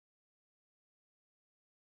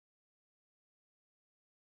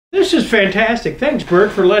This is fantastic. Thanks,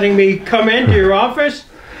 Bert, for letting me come into your office.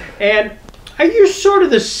 And are you sort of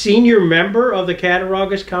the senior member of the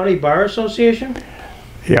Cattaraugus County Bar Association?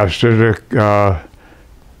 Yes, there's a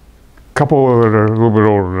couple that are a little bit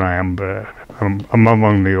older than I am, but I'm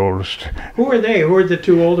among the oldest. Who are they? Who are the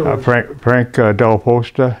two older ones? Frank Del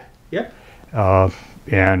Posta. Yep.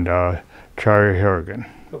 And Charlie Harrigan.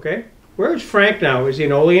 Okay. Where's Frank now? Is he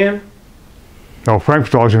in Olean? No,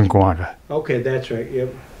 Frank's always in Gowanda. Okay, that's right.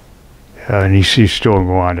 Yep. And he's still in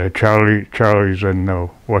Gowanda. Charlie's in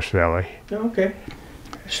West Valley. Okay.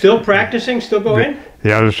 Still practicing? Still go in?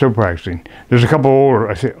 Yeah, they're still practicing. There's a couple older,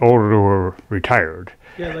 I think, older who are retired.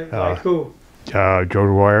 Yeah, like who? Joe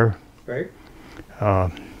Dwyer. Right.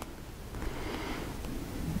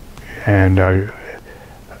 And Art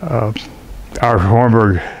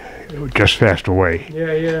Hornberg just passed away.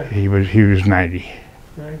 Yeah. He was 90.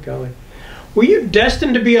 My golly. Were you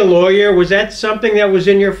destined to be a lawyer? Was that something that was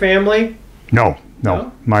in your family? No.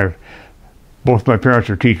 Both my parents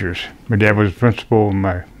are teachers. My dad was a principal and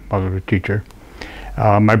my mother was a teacher.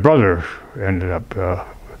 My brother ended up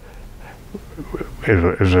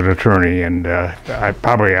as an attorney, and I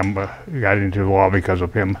probably got into law because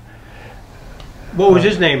of him. What was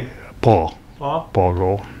his name? Paul. Paul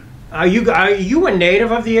Dohl. Are you a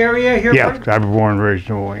native of the area here? Yeah, I was born and raised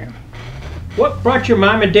in Olean. What brought your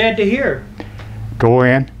mom and dad to here?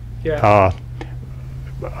 Olean? Yeah.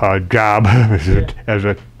 A job as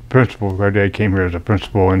a principal. My dad came here as a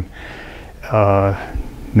principal in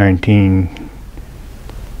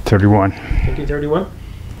 1931. 1931?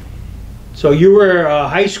 So you were a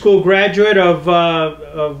high school graduate of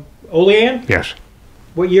Olean? Yes.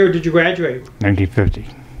 What year did you graduate? 1950.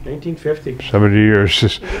 1950. 70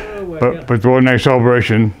 years. But it was a nice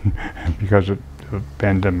celebration because of the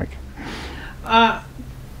pandemic.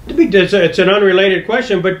 It's an unrelated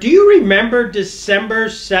question, but do you remember December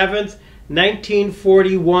 7th,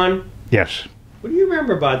 1941? Yes. What do you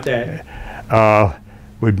remember about that?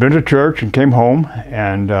 We'd been to church and came home,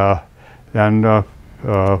 and then I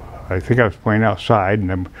think I was playing outside, and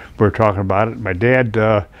then we were talking about it. My dad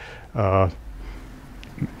and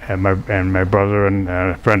my brother and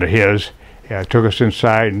a friend of his took us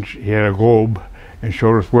inside, and he had a globe and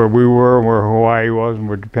showed us where we were, and where Hawaii was, and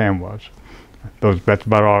where Japan was. That's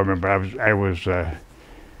about all I remember. I was 8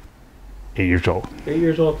 years old. 8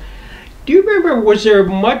 years old. Do you remember, was there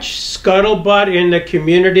much scuttlebutt in the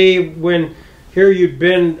community when here you'd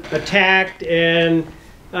been attacked, and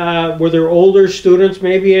were there older students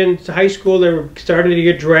maybe in high school that were starting to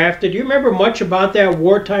get drafted? Do you remember much about that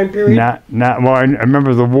wartime period? Well, I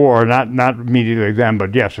remember the war, not immediately then,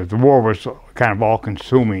 but yes, the war was kind of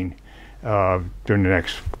all-consuming during the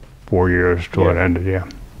next 4 years till it ended, yeah.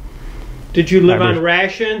 Did you live on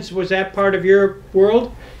rations? Was that part of your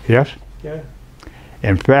world? Yes. Yeah.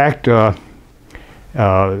 In fact, they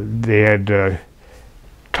had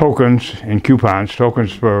tokens and coupons.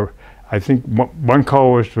 Tokens for, I think, one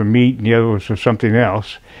color was for meat and the other was for something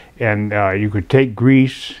else. And you could take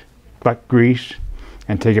grease, butt grease,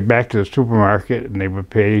 and take it back to the supermarket, and they would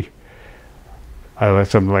pay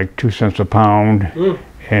something like 2 cents a pound,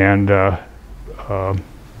 and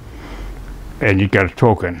you got a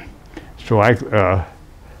token. So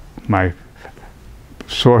my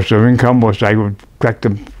source of income was I would collect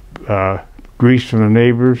the grease from the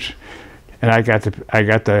neighbors, and I got the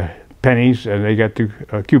pennies, and they got the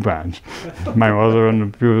coupons. My mother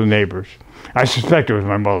and a few of the neighbors. I suspect it was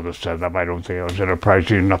my mother that set it up. I don't think I was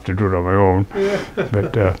enterprising enough to do it on my own.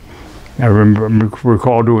 But I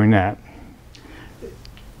recall doing that.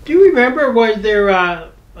 Do you remember, was there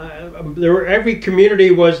every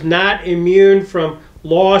community was not immune from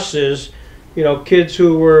losses, you know, kids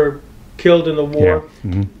who were killed in the war.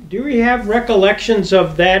 Yeah. Do you have recollections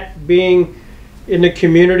of that being in the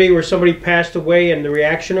community where somebody passed away and the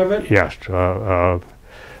reaction of it? Yes.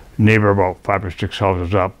 Neighbor about 5 or 6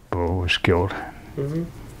 houses up was killed.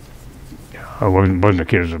 I wasn't a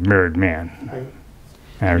kid, I was a married man.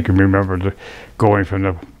 And I can remember going from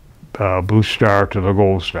the Blue Star to the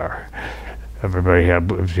Gold Star. Everybody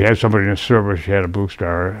had, if you had somebody in the service, you had a Blue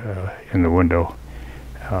Star in the window.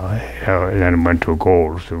 And then it went to a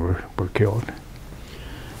gold, so were killed.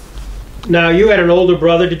 Now, you had an older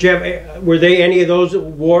brother. Did you have, were they any of those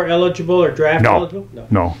war eligible or draft eligible?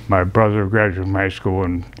 No. My brother graduated from high school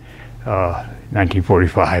in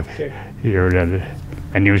 1945. Okay. The year it ended.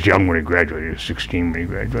 And he was young when he graduated. He was 16 when he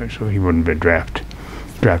graduated, so he wouldn't have been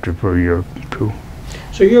drafted for a year or two.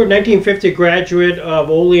 So you're a 1950 graduate of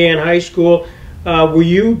Olean High School. Were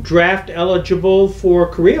you draft eligible for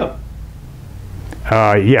Korea?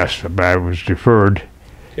 Yes, but I was deferred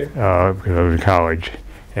because I was in college.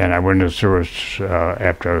 and I went into service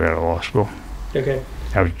after I got out of law school. Okay.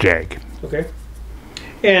 I was JAG. Okay.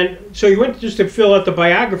 And so you went, just to fill out the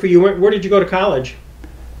biography, you went, where did you go to college?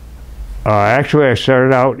 Actually, I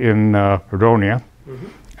started out in Fredonia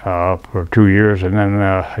for 2 years, and then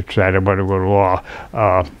I decided I wanted to go to law.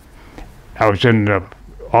 I was in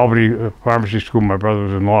Albany Pharmacy School. My brother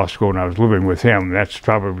was in law school, and I was living with him. That's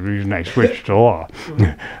probably the reason I switched to law.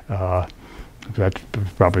 That's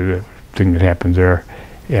probably the thing that happened there.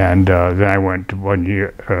 And then I went to 1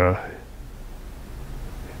 year.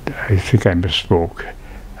 I think I misspoke.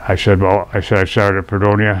 I said I started at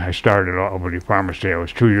Fredonia. I started at Albany Pharmacy. I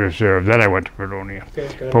was 2 years there. Then I went to Fredonia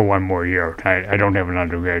for 1 more year. I don't have an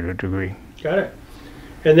undergraduate degree. Got it.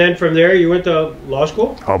 And then from there, you went to law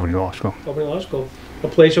school? Albany Law School. Albany Law School. A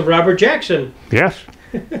place of Robert Jackson. Yes.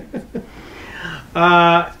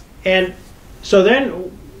 And so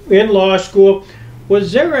then, in law school,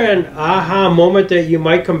 was there an aha moment that you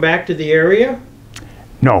might come back to the area?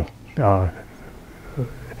 No.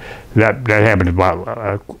 That happened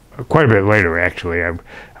about quite a bit later, actually.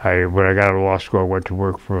 When I got out of law school, I went to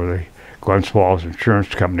work for the Glens Falls Insurance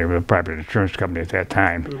Company, the private insurance company at that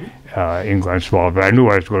time, in Glens Falls. But I knew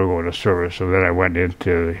I was going to go into service, so then I went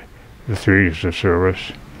into the 3 years of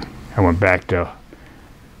service. I went back to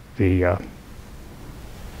the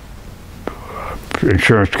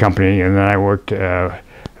insurance company, and then I worked as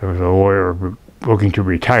a lawyer looking to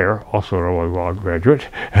retire, also a law graduate,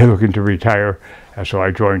 looking to retire. And so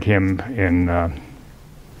I joined him in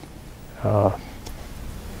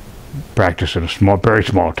practice in a very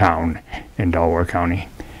small town in Delaware County.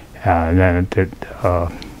 And then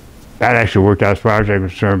that actually worked out as far as I'm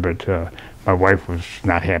concerned, but my wife was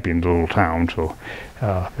not happy in the little town, so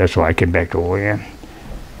that's why I came back to Olean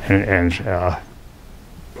and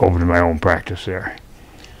opened my own practice there.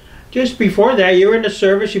 Just before that, you were in the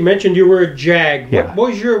service. You mentioned you were a JAG. Yeah. What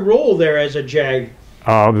was your role there as a JAG?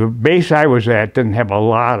 The base I was at didn't have a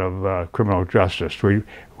lot of criminal justice. We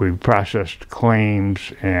processed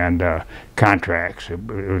claims and contracts. It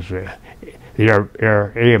was the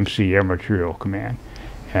AMC, Air Material Command,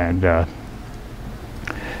 and I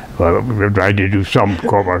did do some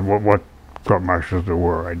what court martials there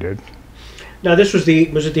were. I did. Now this was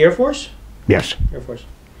it the Air Force? Yes. Air Force.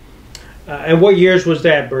 And what years was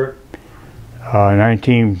that, Bert?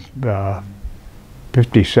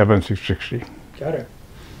 1957 through 60. Got it.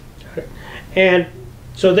 And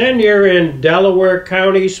so then you're in Delaware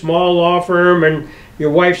County, small law firm, and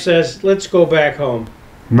your wife says, "Let's go back home."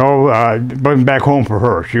 No, it wasn't back home for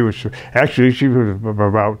her. She was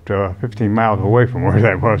about 15 miles away from where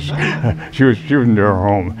that was. she was in her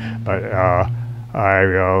home, but I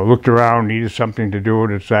looked around, needed something to do,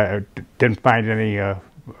 and didn't find any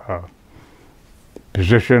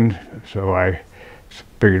position. So I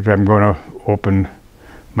figured if I'm going to open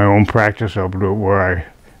my own practice, I'll do it where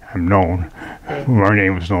I'm known. My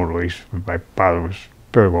name was known, at least. My father was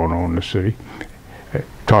very well known in the city. I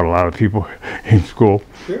taught a lot of people in school.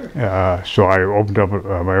 Sure. So I opened up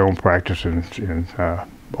my own practice in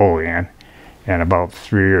Olean, and about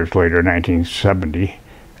 3 years later, 1970,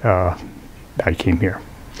 I came here.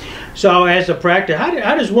 So as a practice,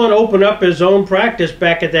 how does one open up his own practice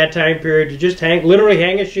back at that time period? You just literally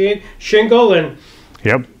hang a shingle and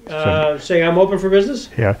Yep. say, "I'm open for business"?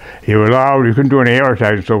 Yeah, you couldn't do any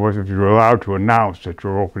advertising and so forth if you were allowed to announce that you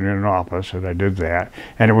were opening an office, and I did that.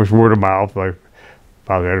 And it was word of mouth. I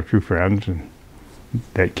probably had a few friends, and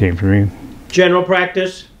that came to me. General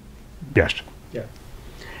practice? Yes. Yeah.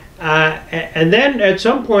 And then at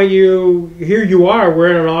some point, here you are, we're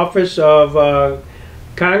in an office of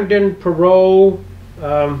Congdon, Perot,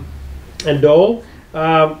 and Dohl.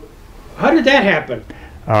 How did that happen?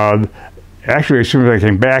 Actually, as soon as I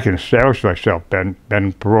came back and established myself, Ben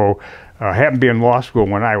Perot happened to be in law school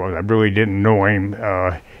when I was. I really didn't know him.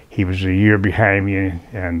 He was a year behind me,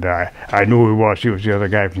 and I knew who he was. He was the other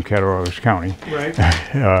guy from Cattaraugus County. Right.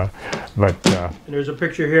 And there's a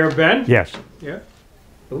picture here of Ben? Yes. Yeah.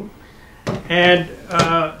 Ooh. And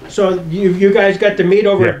so you guys got to meet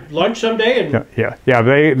over lunch someday? And yeah.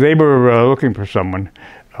 They were looking for someone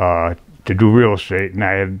to do real estate, and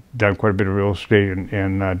I had done quite a bit of real estate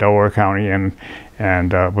in Delaware County, and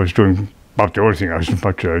was doing about the only thing I was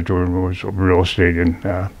doing was real estate in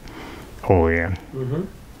Olean.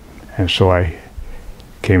 And so I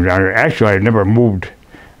came down here. Actually, I had never moved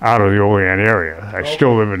out of the Olean area. I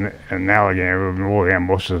still live in Allegheny. I live in Olean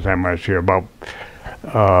most of the time I was here. About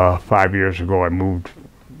 5 years ago, I moved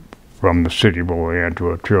from the city of Olean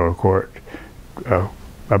to a trailer court. I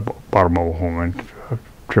bought a mobile home and a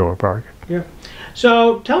trailer park. Yeah.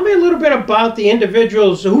 So tell me a little bit about the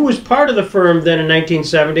individuals who was part of the firm then in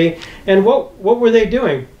 1970, and what were they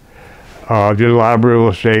doing? Did a lot of real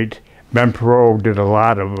estate. Ben Perot did a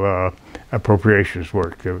lot of appropriations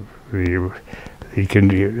work.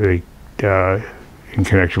 In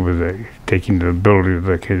connection with taking the building of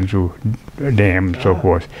the Kinzu Dam and so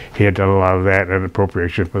forth. He had done a lot of that and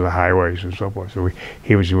appropriations for the highways and so forth. So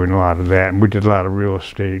he was doing a lot of that. And we did a lot of real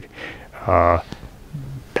estate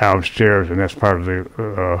downstairs, and that's part of the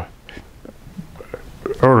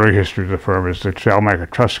early history of the firm is the Salamaker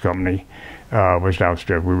Trust Company was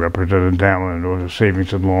downstairs. We represented them, and there was a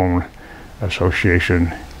savings and loan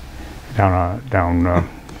association down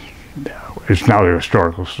it's now the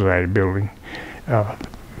Historical Society building.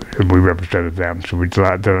 We represented them, so we did a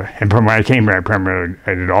lot. And when I came here, I primarily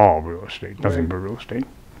did all real estate, nothing but real estate.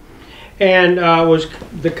 And was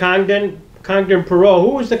the Congdon Perot? Who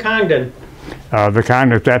was the Congdon? The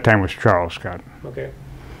Congdon at that time was Charles Congdon. Okay.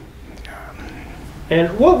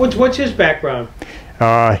 And what's his background?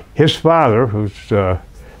 His father, whose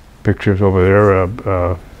pictures over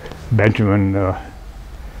there, Benjamin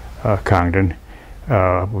Congdon,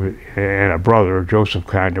 and a brother, Joseph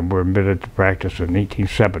Congdon, were admitted to practice in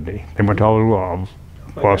 1870. They went to all the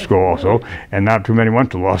law school also, and not too many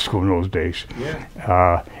went to law school in those days.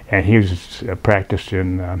 Yeah. And he was practiced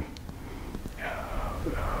in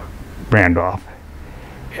Randolph.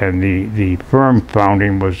 And the firm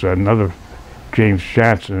founding was another James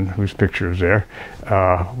Johnson, whose picture is there,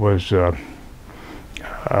 was a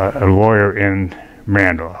lawyer in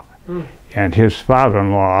Randolph. Mm. And his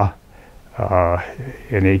father-in-law,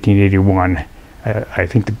 in 1881, I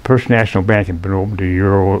think the First National Bank had been opened a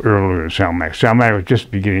year earlier than Salamaker. Salamaker was just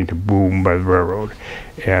beginning to boom by the railroad.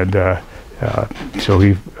 And so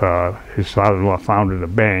his father-in-law founded a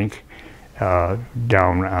bank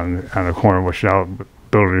down on the corner, which now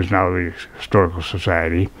building is now the Historical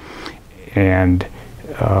Society. And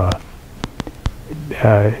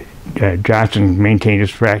Johnson maintained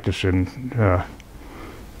his practice in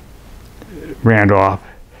Randolph,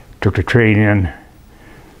 took the train in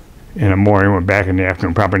the morning, went back in the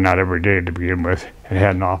afternoon, probably not every day to begin with, and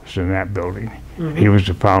had an office in that building. Mm-hmm. He was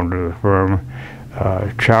the founder of the firm.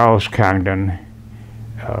 Charles Congdon,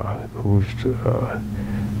 who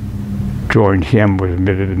joined him, was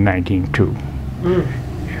admitted in 1902. Mm.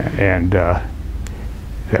 And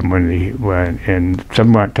then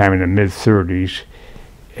sometime in the mid-30s,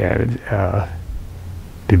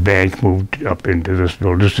 the bank moved up into this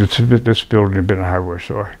building. This building had been a hardware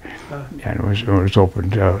store, and it was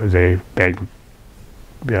opened. The bank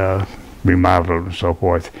remodeled and so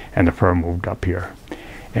forth, and the firm moved up here.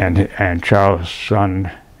 And Charles' son,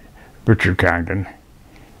 Richard Congdon,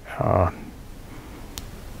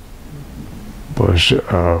 was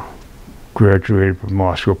graduated from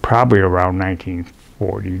law school probably around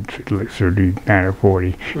 1940, 39 or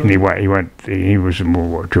 40, mm-hmm. and he was in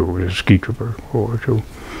World War II, he was a ski trooper in World War II.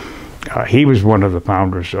 He was one of the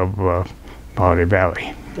founders of Holiday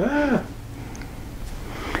Valley. Ah.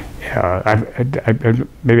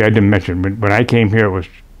 Maybe I didn't mention, but when I came here, it was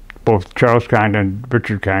both Charles Congdon,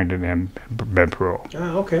 Richard Congdon, and Ben Perot.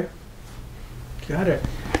 Ah, okay. Got it.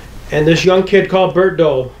 And this young kid called Bert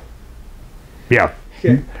Dohl. Yeah.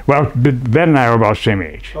 Okay. Well, Ben and I were about the same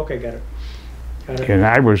age. Okay, got it. And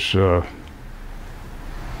I was, I'll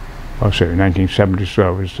say 1970, so I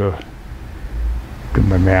was, doing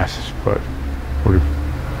my math, but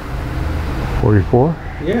 44?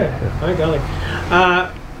 Yeah, my golly.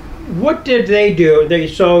 What did they do?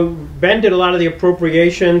 So Ben did a lot of the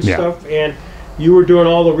appropriation stuff, and you were doing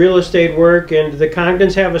all the real estate work, and the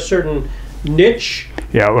Congdons have a certain niche?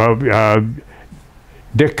 Yeah, well,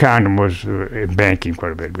 Dick Congdon was in banking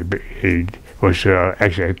quite a bit. He was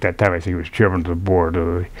actually at that time I think he was chairman of the board of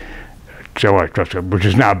the Salamaker Trust Company, which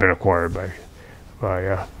has now been acquired by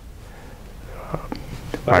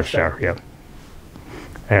Five Star.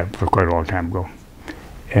 Yeah, for quite a long time ago,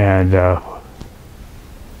 and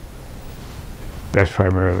that's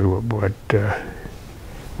primarily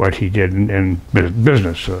what he did in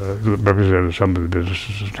business. Represented some of the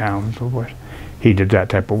businesses in town and so forth. He did that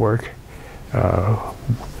type of work.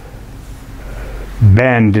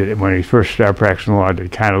 Ben did it when he first started practicing law.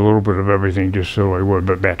 Did kind of a little bit of everything, just so he would,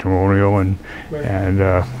 but matrimonial and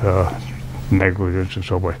negligence and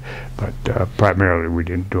so forth. But primarily, we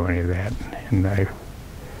didn't do any of that. And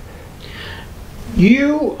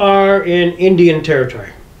you are in Indian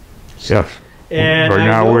Territory. Yes. And right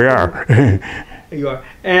now we are. You are,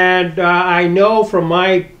 and I know from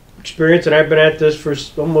my experience, and I've been at this for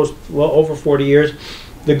almost over 40 years.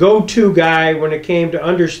 The go-to guy when it came to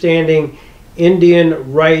understanding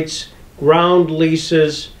Indian rights, ground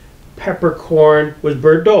leases, peppercorn was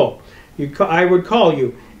Bert Dohl. I would call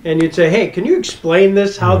you, and you'd say, hey, can you explain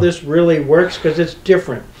this, how this really works, because it's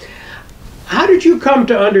different. How did you come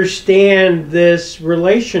to understand this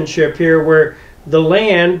relationship here where the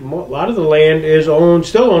land, a lot of the land is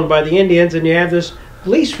still owned by the Indians, and you have this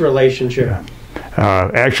lease relationship?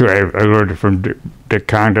 Actually, I learned it from Dick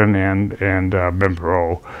Condon and Ben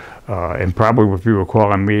Perot. And probably if you were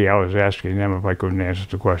calling me, I was asking them if I couldn't answer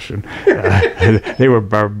the question. They were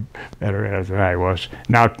better at it than I was.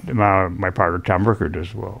 Now my partner Tom Rickard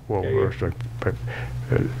is well versed, but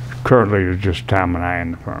currently it's just Tom and I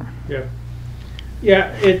in the firm. Yeah.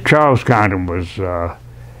 Yeah. Charles Condon was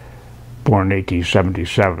born in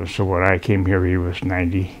 1877, so when I came here he was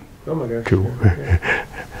 92. Oh my gosh. Yeah.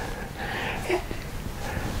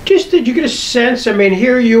 Just did you get a sense, I mean,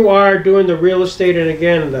 here you are doing the real estate, and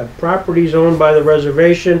again, the property's owned by the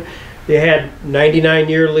reservation. They had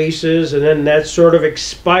 99-year leases, and then that sort of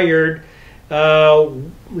expired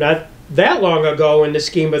not that long ago in the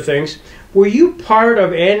scheme of things. Were you part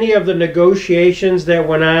of any of the negotiations that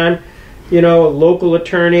went on, you know, local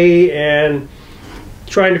attorney and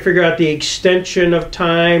trying to figure out the extension of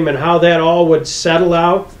time and how that all would settle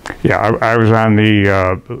out? Yeah, I was on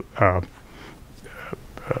the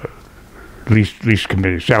lease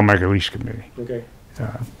committee, Salamanca lease committee. Okay.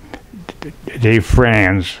 Dave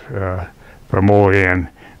Franz from Olean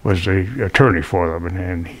was the attorney for them,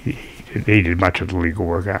 and he did much of the legal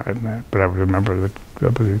work on it. But I was a member of the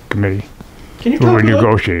committee. Can you talk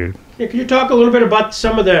negotiated? Yeah, can you talk a little bit about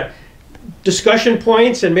some of the discussion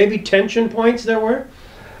points and maybe tension points there were?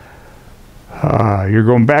 You're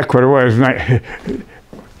going back quite a while. It was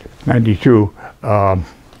 92.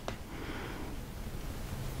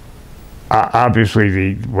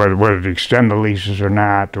 Obviously, whether to extend the leases or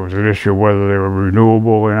not, there was an issue whether they were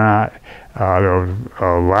renewable or not. There was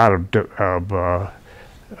a lot of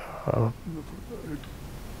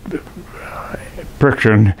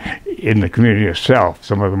friction in the community itself.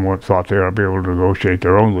 Some of them thought they ought to be able to negotiate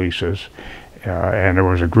their own leases, and there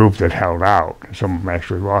was a group that held out. Some of them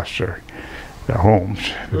actually lost their homes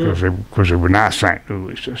because they would not sign new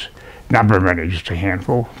leases. Not very many, just a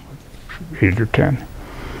handful, 8 or 10.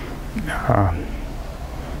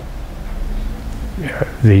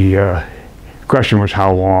 The question was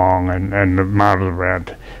how long and the amount of the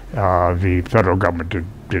rent. The federal government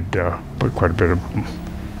did put quite a bit of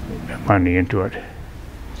money into it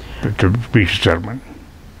to reach a settlement.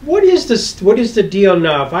 What is the deal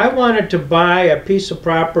now? If I wanted to buy a piece of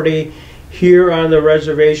property here on the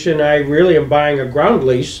reservation, I really am buying a ground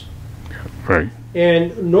lease. Right.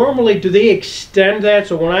 And normally, do they extend that?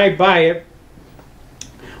 So when I buy it,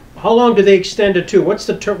 how long do they extend it to? What's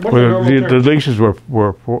the term? The leases were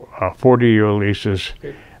 40-year leases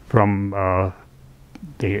from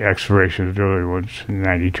the expiration of the early ones in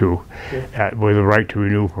 92, with a right to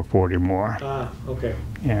renew for 40 more. Ah, okay.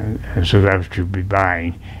 And so that's what you'd be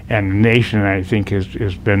buying. And the nation, I think, has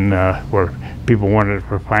been where people wanted it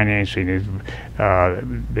for financing.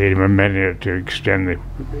 They've amended it to extend the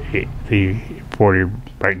 40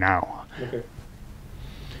 right now. Okay.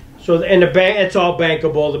 So, and the bank, it's all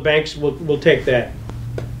bankable. The banks will take that.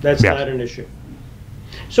 That's not an issue.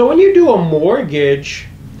 So when you do a mortgage,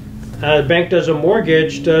 the bank does a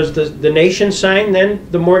mortgage, does the nation sign then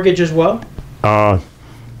the mortgage as well? I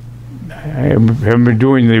haven't been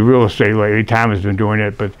doing the real estate lately. Tom has been doing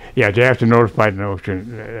it, but yeah, they have to notify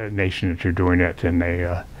the nation that you're doing it, and they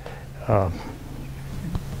are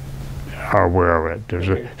aware of it. There's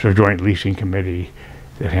a joint leasing committee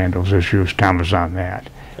that handles issues. Tom is on that.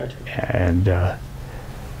 Gotcha.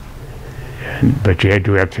 But you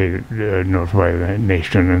do have to notify the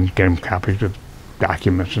nation and get them copies of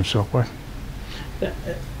documents and so forth.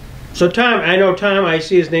 So Tom, I know Tom, I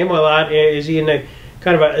see his name a lot. Is he in a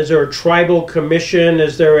kind of is there a tribal commission?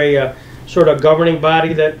 Is there a sort of governing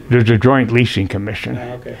body that? There's a joint leasing commission.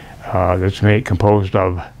 Okay. That's composed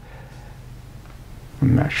of,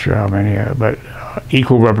 I'm not sure how many, but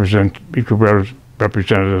equal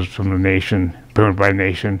representatives from the nation, by the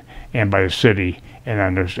nation, and by the city,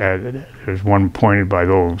 and then there's one appointed by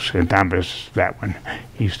those, and Tom is that one.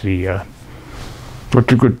 He's the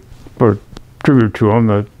what's a good tribute to him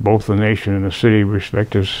that both the nation and the city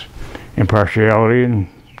respect his impartiality and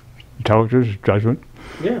intelligence, judgment.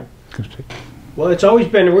 Yeah. Well, it's always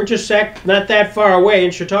been, we're just not that far away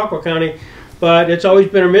in Chautauqua County, but it's always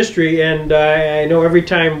been a mystery, and I know every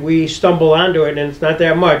time we stumble onto it, and it's not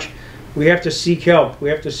that much, we have to seek help. We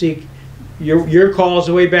have to seek your calls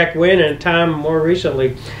way back when, and Tom more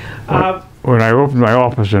recently. When I opened my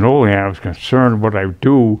office in Olean, I was concerned what I would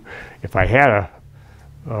do if I had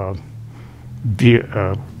a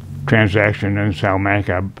transaction in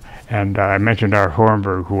Salamanca, And I mentioned Art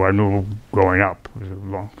Hornberg, who I knew growing up, was a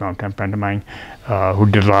long-time friend of mine, who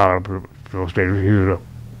did a lot of real estate. He was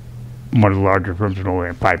one of the larger firms in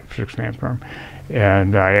Olean, 5 or 6 man firm.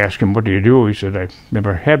 And I asked him, "What do you do?" He said, "I've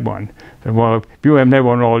never had one." I said, "Well, if you haven't had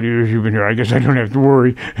one all the years you've been here, I guess I don't have to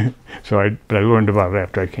worry." But I learned about it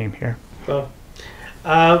after I came here. Well,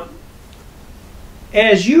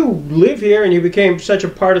 as you live here and you became such a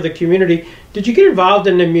part of the community, did you get involved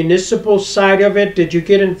in the municipal side of it? Did you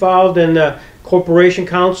get involved in the corporation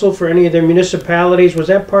council for any of the municipalities? Was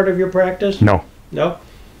that part of your practice? No. No?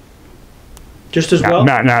 Just as well?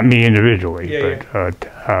 Not me individually, Yeah,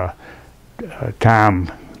 but Tom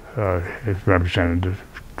has represented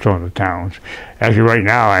some of the towns. Actually, right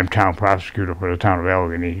now I'm town prosecutor for the town of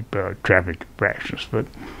Allegheny traffic infractions. But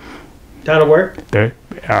Town of where?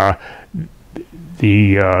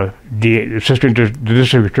 The district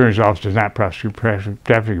attorney's office does not prosecute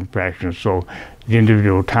traffic infractions, so the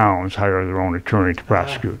individual towns hire their own attorney to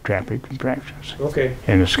prosecute traffic infractions. Okay.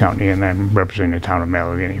 In this county, and I'm representing the town of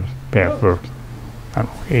Allegheny for I don't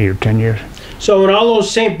know, 8 or 10 years. So when all those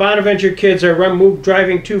St. Bonaventure kids are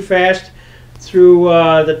driving too fast through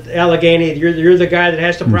the Allegheny, you're the guy that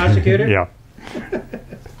has to prosecute it? Yeah.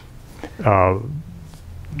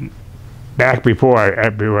 Back before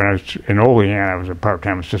when I was in Olean, I was a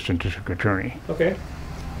part-time assistant district attorney. Okay.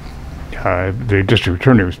 The district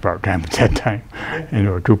attorney was part-time at that time, and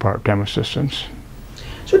there were 2 part-time assistants.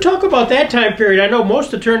 So talk about that time period. I know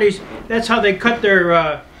most attorneys, that's how they cut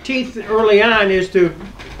their teeth early on, is to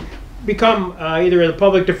become either the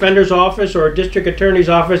public defender's office or a district attorney's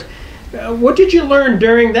office. What did you learn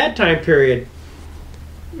during that time period?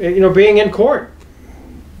 You know, being in court.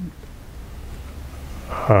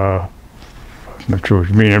 I'm not sure what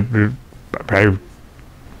you mean. I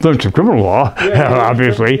learned some criminal law,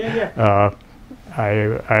 obviously. Yeah. I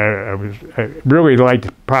really liked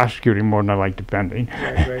prosecuting more than I liked defending.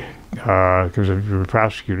 Right. Because if you're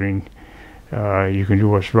prosecuting, you can do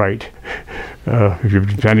what's right. If you're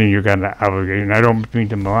defending, you've got an obligation. I don't mean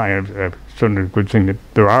to malign. It's certainly a good thing that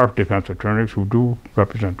there are defense attorneys who do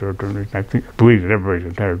represent their attorneys. I believe that everybody's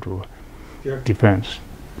entitled to a defense.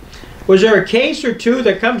 Was there a case or two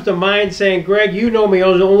that comes to mind saying, "Greg, you know me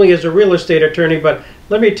only as a real estate attorney, but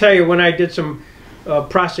let me tell you, when I did some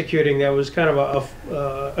prosecuting, that was kind of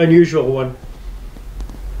a unusual one"?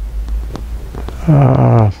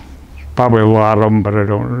 Probably a lot of them, but I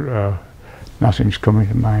don't. Nothing's coming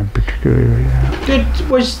to mind particularly right now.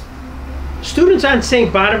 Was students on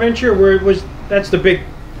St. Bonaventure, that's the big,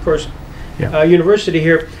 of course, university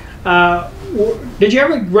here. Did you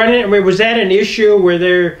ever run it? I mean, was that an issue where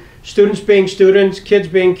they're students being students, kids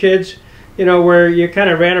being kids? You know, where you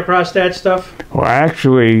kind of ran across that stuff? Well,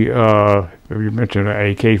 actually, you mentioned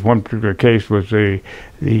a case. One particular case was the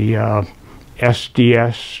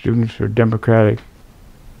SDS, Students for Democratic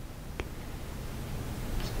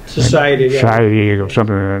Society or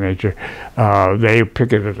something of that nature. They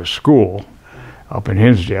picketed a school up in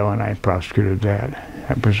Hinsdale, and I prosecuted that.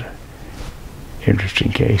 That was an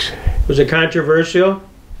interesting case. Was it controversial?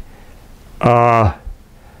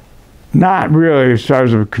 Not really, as far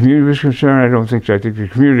as the community was concerned. I don't think so. I think the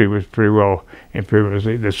community was pretty well in favor.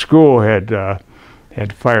 The school had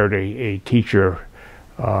fired a teacher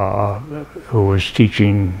who was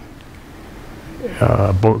teaching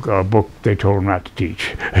a book they told him not to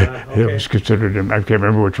teach. Okay. It was considered, I can't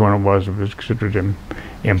remember which one it was considered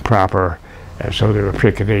improper. So they were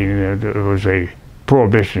picketing, and there was a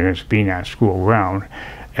prohibition against being on school ground.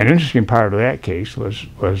 An interesting part of that case was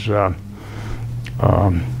a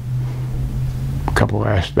couple of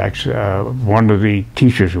aspects. One of the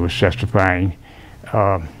teachers who was testifying,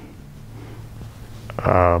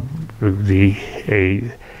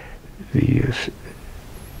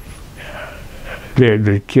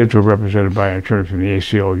 the kids were represented by an attorney from the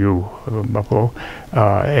ACLU of Buffalo,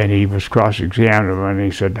 and he was cross-examining them, and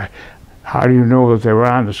he said, "How do you know that they were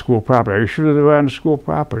on the school property? Are you sure they were on the school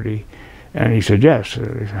property?" And he said, "Yes."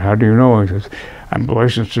 "How do you know?" He says, "I'm a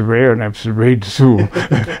licensed surveyor, and I've surveyed the school."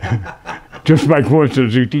 Just by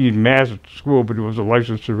coincidence, he teaches math at school, but he was a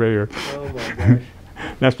licensed surveyor. Oh my gosh.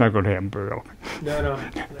 That's not going to happen very often. No,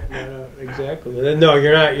 exactly. No,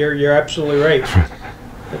 you're not. You're absolutely right.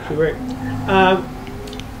 Absolutely right.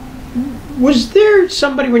 Was there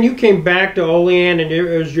somebody, when you came back to Olean and it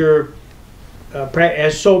was your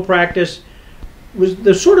as sole practice, was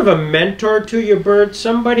there sort of a mentor to you, Bert?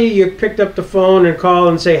 Somebody you picked up the phone and call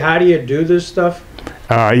and say, "How do you do this stuff?"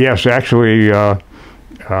 Yes, actually.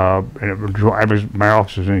 My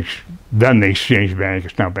office was then the Exchange Bank.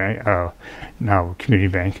 It's now Community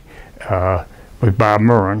Bank, with Bob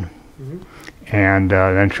Murren. Mm-hmm. And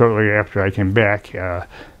then shortly after I came back,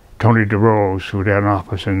 Tony DeRose, who had an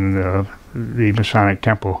office in the Masonic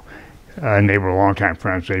Temple, and they were longtime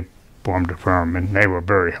friends. They formed a firm, and they were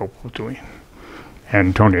very helpful to me.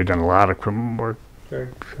 And Tony had done a lot of criminal work. Sure.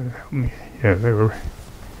 Yeah, they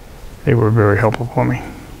were very helpful for me.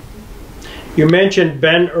 You mentioned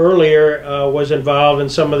Ben earlier was involved in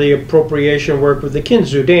some of the appropriation work with the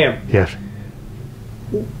Kinzua Dam. Yes.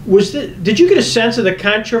 Did you get a sense of the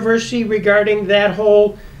controversy regarding that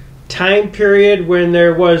whole time period when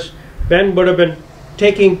Ben would have been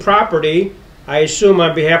taking property, I assume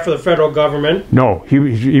on behalf of the federal government? No,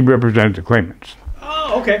 he represented the claimants.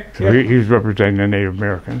 Oh, okay. So yeah. He was representing the Native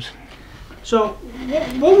Americans. So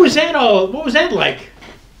what was that like?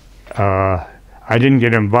 I didn't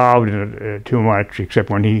get involved in it too much, except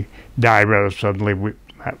when he died rather suddenly.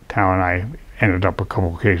 Tom and I ended up a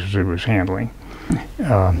couple of cases he was handling.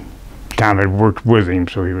 Tom had worked with him,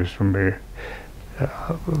 so he was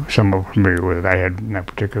somewhat familiar with it. I had not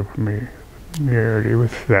particular familiarity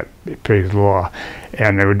with that phase of the law.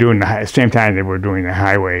 And they were doing at the same time they were doing the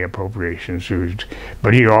highway appropriations.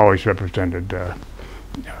 But he always represented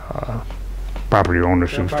property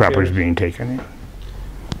owners whose property was being taken in.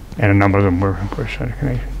 And a number of them were, of course,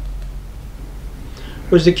 Canadian.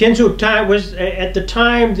 Was the Kinzua time, at the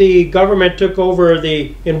time the government took over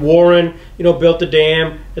in Warren, built the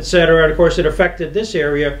dam, etc., and of course it affected this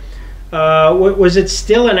area, was it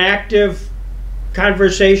still an active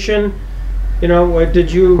conversation?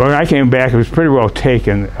 Did you... Well, when I came back, it was pretty well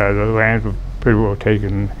taken. The land was pretty well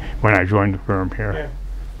taken when I joined the firm here.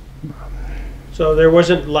 Yeah. So there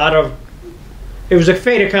wasn't a lot of... It was a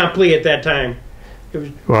fait accompli at that time.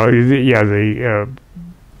 Well, yeah,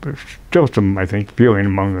 there's still some, I think, feeling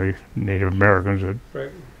among the Native Americans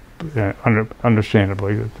that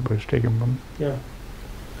understandably that it was taken from. Yeah.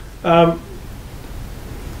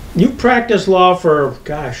 You practiced law for,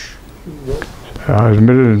 gosh. I was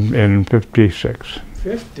admitted in 56.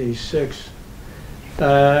 56.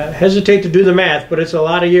 Hesitate to do the math, but it's a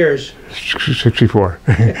lot of years. 64.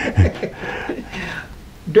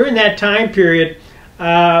 During that time period,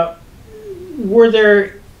 were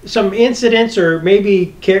there some incidents or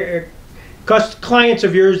maybe clients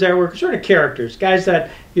of yours that were sort of characters, guys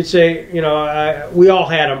that you'd say, we all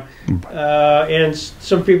had them, and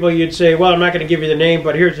some people you'd say, well, I'm not going to give you the name,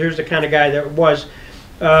 but here's the kind of guy that was.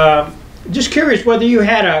 Just curious whether you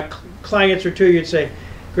had clients or two you'd say,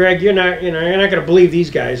 Greg, you're not going to believe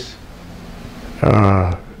these guys.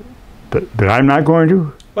 But I'm not going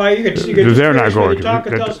to. Well, you could they're not going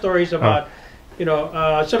to tell stories about.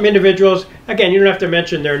 Some individuals, again, you don't have to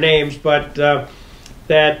mention their names, but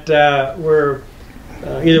that were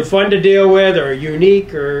either fun to deal with or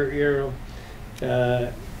unique or,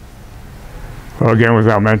 Well, again,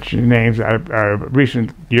 without mentioning names,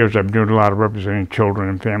 recent years I've been doing a lot of representing children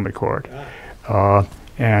in family court.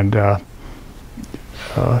 And there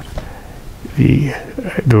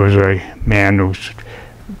was a man who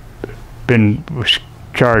was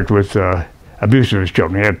charged with abuse of his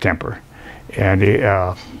children. He had a temper. And he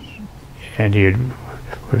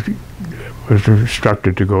was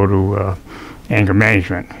instructed to go to anger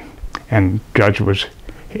management, and he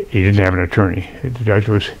didn't have an attorney. The judge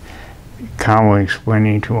was calmly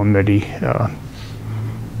explaining to him that he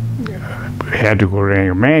had to go to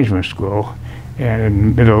anger management school, and in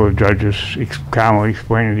the middle of the judge's calmly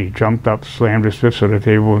explaining, he jumped up, slammed his fist on the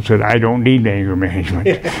table, and said, "I don't need anger management."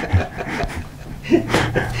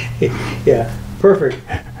 Yeah, perfect.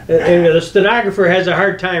 And the stenographer has a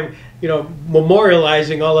hard time,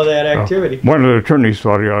 memorializing all of that activity. One of the attorneys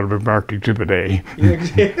thought he ought to be marked Exhibit A.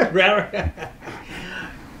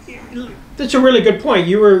 That's a really good point.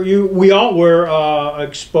 We all were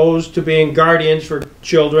exposed to being guardians for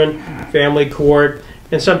children, family court,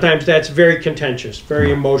 and sometimes that's very contentious,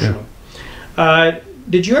 very emotional. Yeah.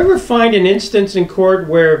 Did you ever find an instance in court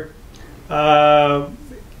where,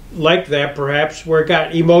 like that perhaps, where it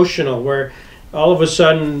got emotional, where all of a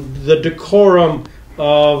sudden the decorum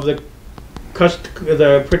of the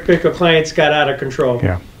particular clients got out of control?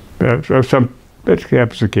 Yeah, that's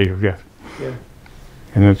the case, yes. Yeah.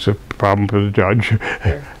 And it's a problem for the judge.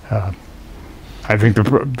 Yeah. I think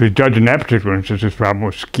the judge in that particular instance, his problem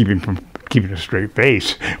was keeping a straight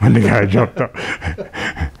face when the guy jumped up.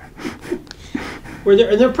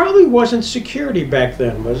 There probably wasn't security back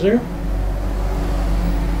then, was there?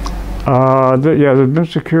 There's been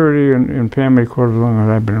security in family court as long as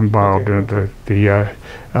I've been involved in the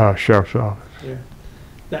sheriff's office.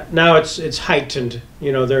 Yeah. Now it's heightened.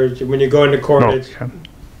 When you go into court,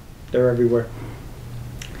 they're everywhere.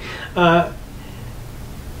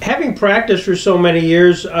 Having practiced for so many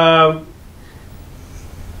years,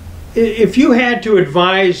 If you had to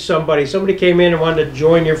advise somebody came in and wanted to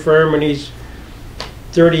join your firm and he's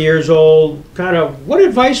 30 years old, kind of, what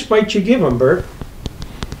advice might you give him, Bert?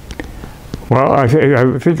 Well, I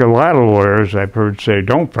think a lot of lawyers I've heard say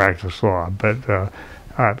don't practice law, but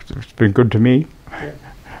it's been good to me. Yeah.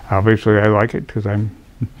 Obviously, I like it because I'm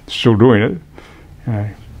still doing it.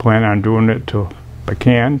 I plan on doing it till I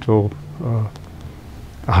can, till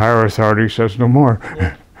a higher authority says no more.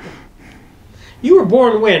 Yeah. You were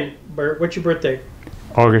born when, Bert? What's your birthday?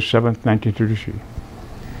 August 7th, 1933.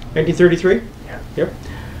 1933? Yeah.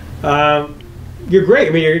 Yep. You're great.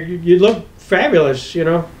 I mean, you look fabulous, you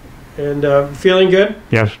know, and feeling good?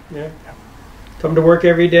 Yes. Yeah. Come to work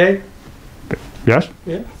every day? Yes.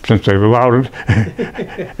 Yeah. Since they've allowed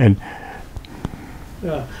it. And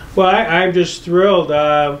well, I'm just thrilled.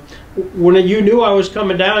 When you knew I was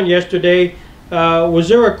coming down yesterday, was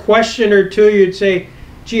there a question or two you'd say,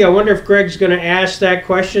 gee, I wonder if Greg's going to ask that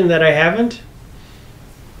question that I haven't?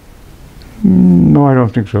 no, I don't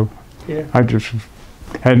think so. Yeah. I just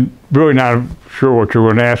and really not sure what you were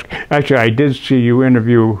going to ask. Actually, I did see you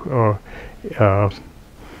interview, well,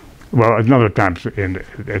 another time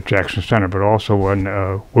at Jackson Center, but also when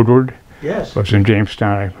Woodward Yes. was in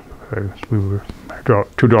Jamestown. We were, my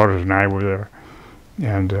two daughters and I were there,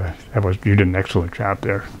 and you did an excellent job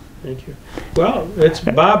there. Thank you. Well, it's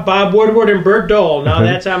Bob Woodward and Bert Dohl. Now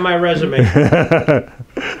that's on my resume.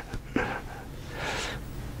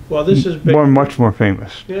 Well, this has been much more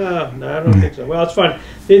famous. Yeah, no, I don't think so. Well, it's fun.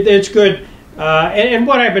 It's good. And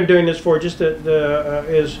what I've been doing this for is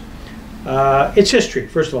it's history.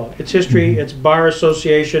 First of all, it's history. It's bar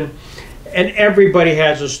association, and everybody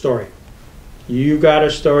has a story. You got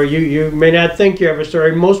a story. You may not think you have a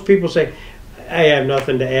story. Most people say, "I have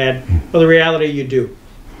nothing to add." Well, the reality, you do.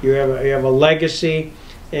 You have a legacy,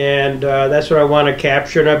 and that's what I want to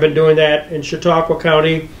capture. And I've been doing that in Chautauqua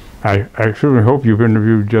County. I certainly hope you've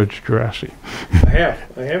interviewed Judge Gerasi.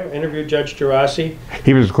 I have interviewed Judge Gerasi.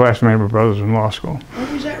 He was a classmate of my brother's in law school.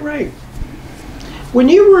 Oh, is that right? When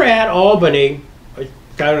you were at Albany,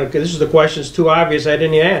 this is the question, it's too obvious, I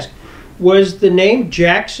didn't even ask. Was the name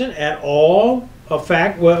Jackson at all a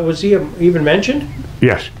fact? Was he even mentioned?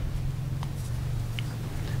 Yes.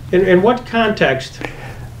 In what context?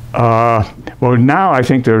 Well, now I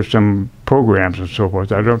think there's some programs and so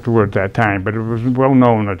forth. I don't know at that time, but it was well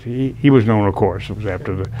known that he was known, of course. It was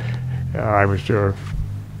after the, I was there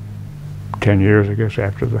 10 years, I guess,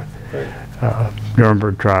 after the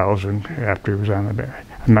Nuremberg trials and after he was on the bench.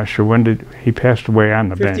 I'm not sure when did he passed away on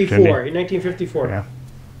the bench. 54, in 1954. Yeah.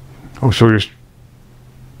 Oh, so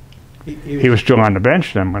he was still on the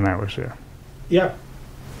bench then when I was there. Yeah,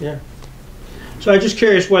 yeah. So I'm just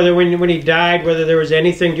curious whether when he died, whether there was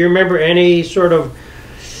anything, do you remember any sort of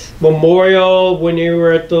memorial when you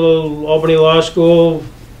were at the Albany Law School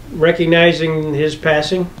recognizing his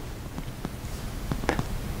passing?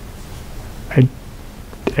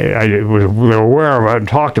 I was aware of it and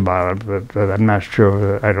talked about it, but I'm not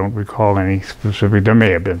sure. I don't recall any specific. There may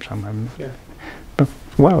have been some. Yeah. But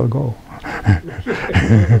a while ago.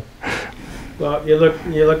 Well, you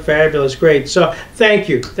look fabulous, great. So thank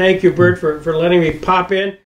you, Bert, for letting me pop in.